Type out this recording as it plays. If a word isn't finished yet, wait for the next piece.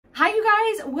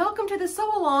guys, welcome to the sew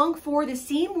along for the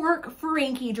Seamwork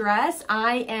Frankie dress.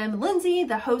 I am Lindsay,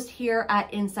 the host here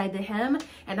at Inside the Hem,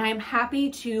 and I am happy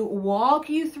to walk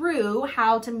you through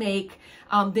how to make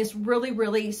this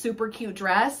really super cute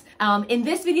dress. In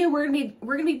this video, we're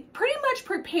gonna be pretty much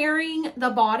preparing the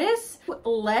bodice.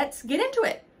 Let's get into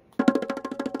it.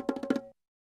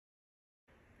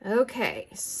 Okay,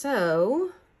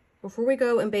 so before we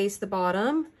go and base the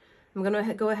bottom, I'm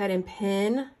gonna go ahead and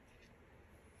pin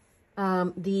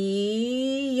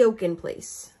the yoke in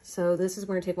place. So this is,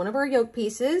 we're gonna take one of our yoke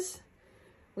pieces.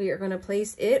 We are gonna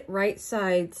place it right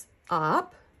sides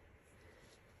up.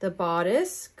 The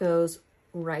bodice goes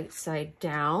right side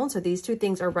down. So these two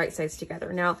things are right sides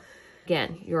together. Now,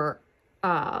 again, your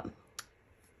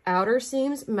outer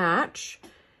seams match.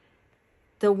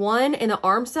 The one in the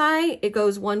arm side, it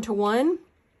goes 1 to 1,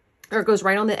 or it goes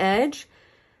right on the edge.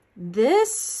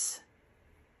 This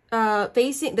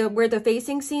facing, where the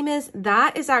facing seam is,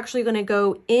 that is actually going to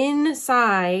go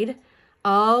inside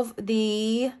of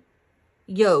the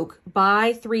yoke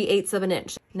by 3/8 of an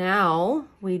inch. Now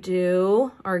we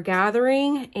do our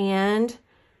gathering and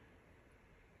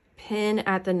pin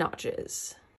at the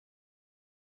notches.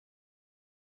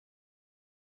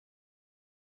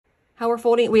 How we're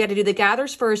folding, we had to do the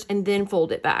gathers first and then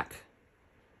fold it back.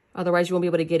 Otherwise you won't be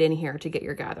able to get in here to get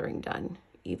your gathering done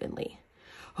evenly.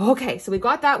 Okay, so we've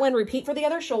got that one. Repeat for the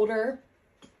other shoulder.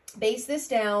 Base this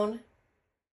down.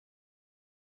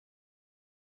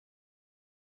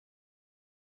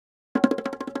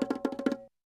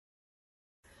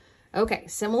 Okay,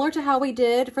 similar to how we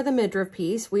did for the midriff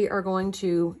piece, we are going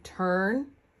to turn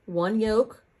one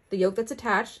yoke. The yoke that's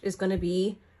attached is going to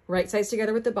be right sides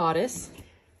together with the bodice.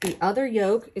 The other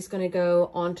yoke is going to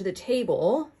go onto the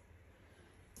table,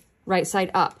 right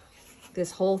side up.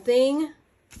 This whole thing,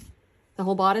 the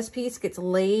whole bodice piece gets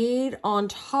laid on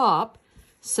top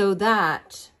so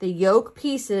that the yoke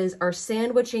pieces are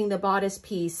sandwiching the bodice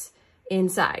piece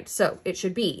inside. So it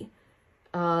should be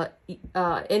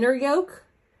inner yoke,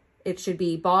 it should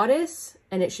be bodice,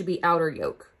 and it should be outer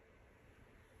yoke.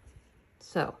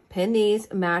 So pin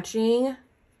these, matching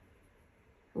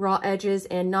raw edges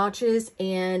and notches,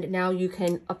 and now you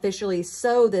can officially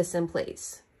sew this in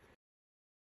place.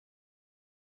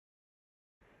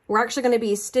 We're actually going to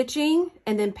be stitching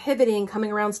and then pivoting, coming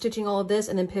around, stitching all of this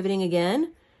and then pivoting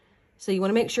again. So you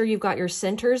want to make sure you've got your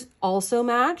centers also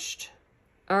matched.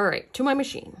 All right, to my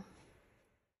machine.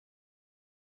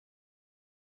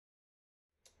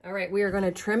 All right, we are going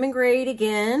to trim and grade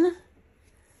again.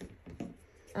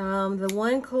 The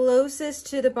one closest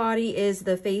to the body is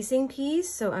the facing piece,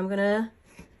 so I'm gonna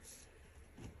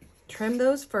trim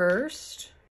those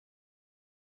first.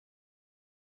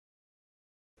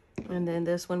 And then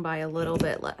this one by a little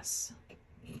bit less.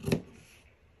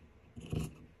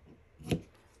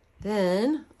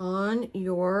 Then on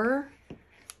your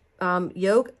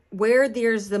yoke, where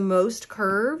there's the most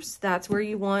curves, that's where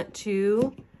you want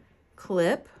to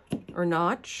clip or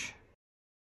notch.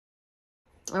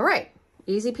 All right.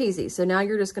 Easy peasy. So now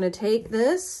you're just going to take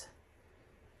this,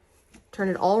 turn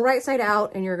it all right side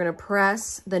out, and you're going to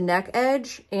press the neck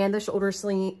edge and the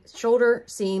shoulder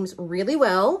seams really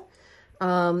well.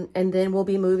 And then we'll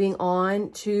be moving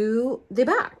on to the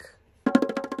back.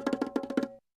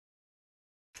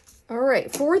 All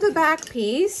right, for the back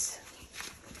piece,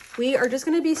 we are just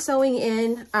going to be sewing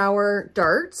in our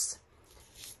darts.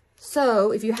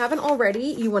 So if you haven't already,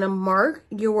 you want to mark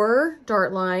your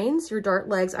dart lines, your dart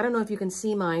legs. I don't know if you can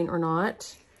see mine or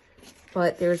not,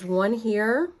 but there's one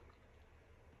here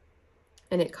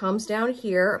and it comes down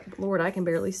here. Lord, I can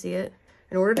barely see it.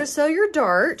 In order to sew your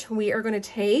dart, we are going to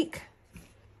take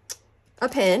a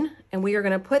pin and we are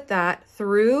going to put that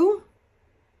through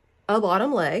a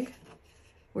bottom leg.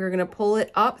 We're going to pull it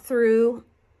up through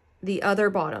the other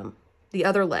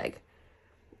leg.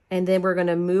 And then we're going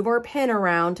to move our pin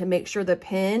around to make sure the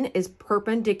pin is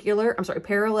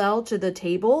parallel to the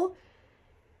table.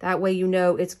 That way you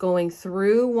know it's going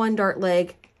through one dart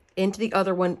leg into the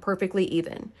other one perfectly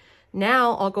even.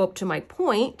 Now I'll go up to my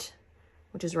point,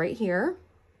 which is right here.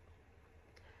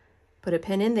 Put a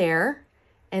pin in there.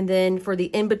 And then for the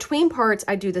in-between parts,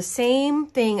 I do the same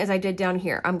thing as I did down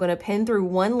here. I'm going to pin through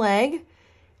one leg,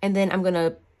 and then I'm going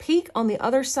to peek on the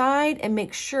other side and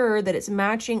make sure that it's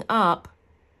matching up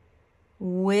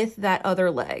with that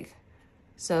other leg.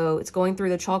 So it's going through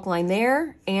the chalk line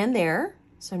there and there.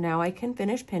 So now I can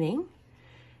finish pinning.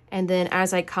 And then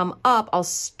as I come up, I'll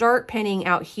start pinning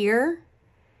out here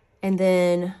and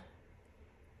then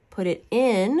put it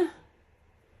in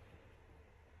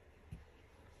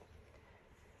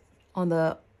on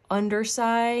the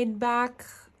underside back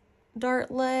dart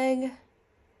leg.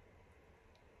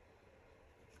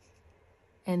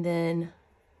 and then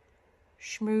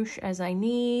smoosh as I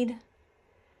need.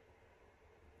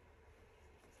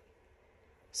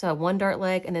 So one dart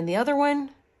leg and then the other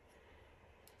one.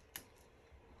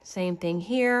 Same thing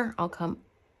here.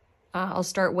 I'll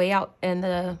start way out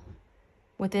in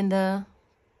within the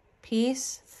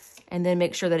piece and then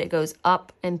make sure that it goes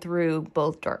up and through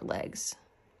both dart legs.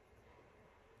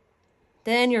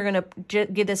 Then you're gonna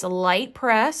give this a light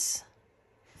press,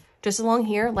 just along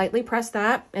here, lightly press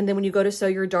that. And then when you go to sew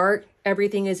your dart,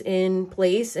 everything is in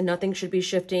place and nothing should be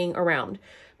shifting around.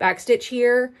 Backstitch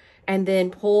here, and then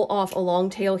pull off a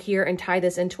long tail here and tie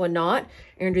this into a knot.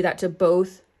 And do that to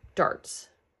both darts.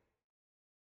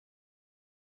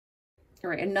 All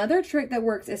right, another trick that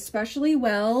works especially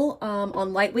well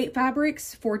on lightweight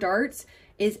fabrics for darts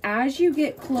is as you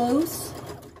get close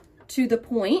to the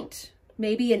point,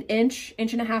 maybe an inch,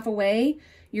 inch and a half away,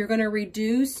 you're gonna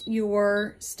reduce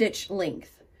your stitch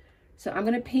length. So I'm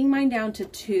gonna pin mine down to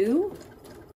 2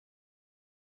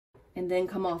 and then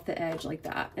come off the edge like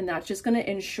that. And that's just gonna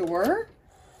ensure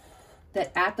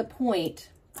that at the point,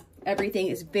 everything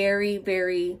is very,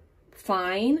 very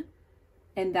fine,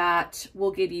 and that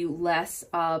will give you less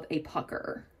of a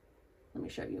pucker. Let me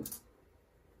show you.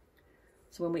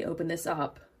 So when we open this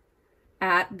up,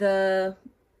 at the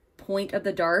point of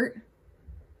the dart,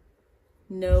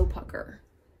 no pucker.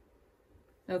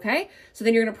 Okay, so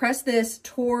then you're gonna press this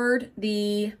toward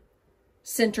the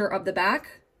center of the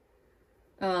back,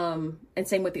 and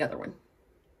same with the other one.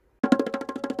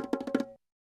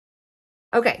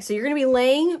 Okay, so you're gonna be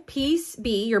laying piece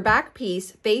B, your back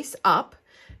piece, face up.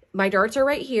 My darts are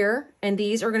right here, and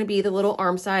these are gonna be the little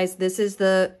arm size. This is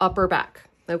the upper back,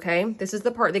 okay? This is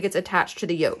the part that gets attached to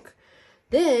the yoke.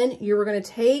 Then you're gonna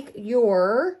take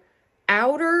your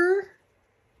outer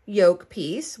yoke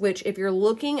piece, which if you're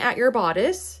looking at your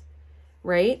bodice,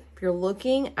 right? If you're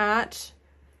looking at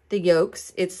the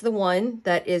yokes, it's the one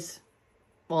that is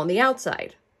on the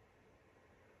outside.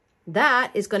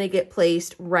 That is going to get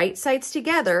placed right sides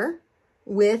together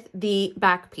with the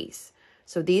back piece.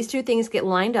 So these two things get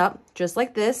lined up just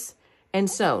like this and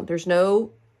sewn. There's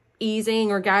no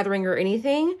easing or gathering or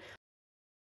anything.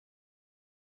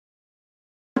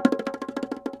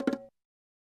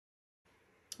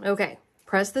 Okay,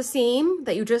 press the seam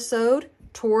that you just sewed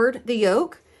toward the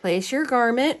yoke. Place your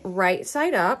garment right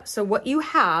side up. So what you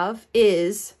have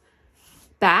is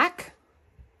back,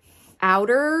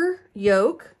 outer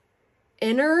yoke,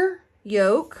 inner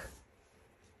yoke,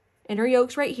 inner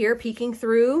yoke's right here peeking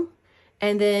through,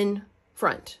 and then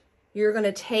front. You're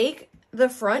gonna take the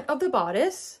front of the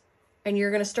bodice and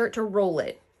you're gonna start to roll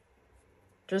it,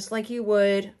 just like you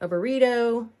would a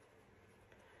burrito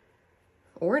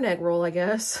or an egg roll, I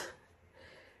guess.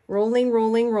 Rolling,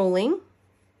 rolling, rolling.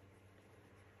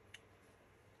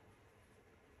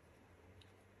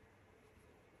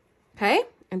 Okay,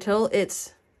 until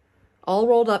it's all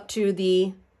rolled up to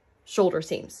the shoulder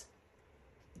seams.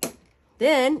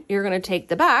 Then you're gonna take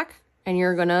the back and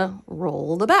you're gonna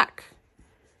roll the back.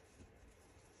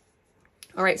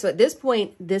 All right, so at this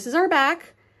point, this is our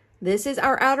back, this is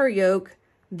our outer yoke,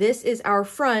 this is our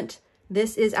front,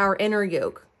 this is our inner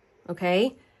yoke,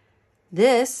 okay?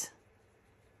 This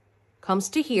comes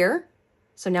to here.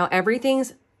 So now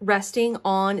everything's resting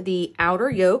on the outer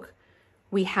yoke.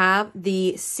 We have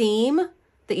the seam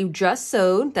that you just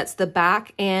sewed, that's the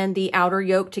back and the outer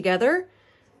yoke together.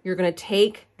 You're gonna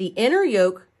take the inner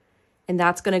yoke and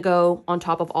that's gonna go on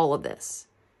top of all of this.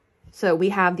 So we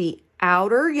have the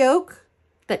outer yoke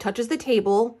that touches the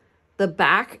table, the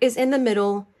back is in the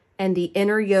middle, and the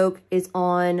inner yoke is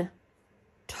on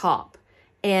top.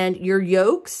 And your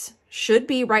yokes should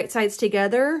be right sides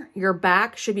together. Your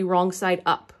back should be wrong side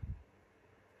up.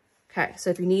 Okay, so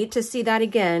if you need to see that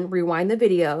again, rewind the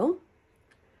video.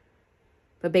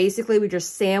 But basically, we're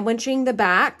just sandwiching the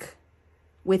back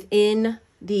within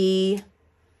the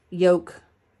yoke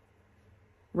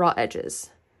raw edges.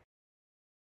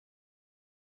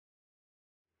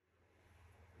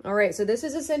 All right, so this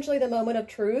is essentially the moment of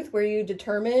truth where you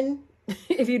determine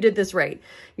if you did this right.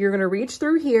 You're gonna reach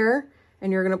through here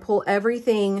and you're gonna pull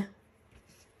everything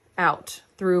out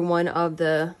through one of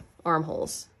the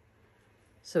armholes.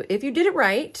 So if you did it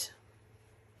right,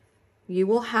 you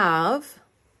will have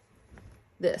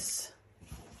this,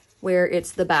 where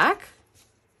it's the back,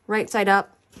 right side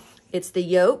up, it's the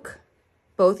yoke,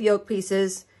 both yoke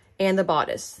pieces, and the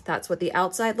bodice. That's what the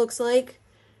outside looks like.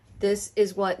 This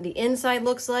is what the inside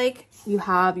looks like. You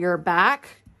have your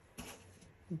back,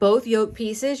 both yoke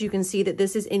pieces. You can see that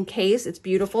this is encased, it's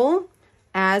beautiful,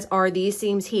 as are these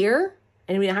seams here.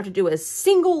 And we don't have to do a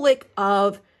single lick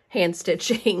of hand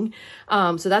stitching.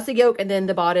 So that's the yoke and then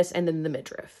the bodice and then the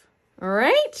midriff. All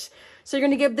right. So you're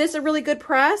going to give this a really good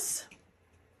press.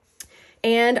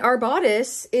 And our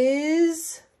bodice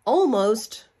is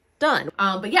almost done.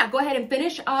 But yeah, go ahead and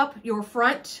finish up your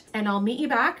front and I'll meet you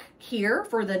back here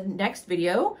for the next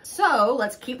video. So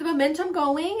let's keep the momentum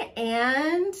going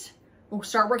and we'll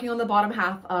start working on the bottom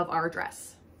half of our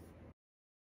dress.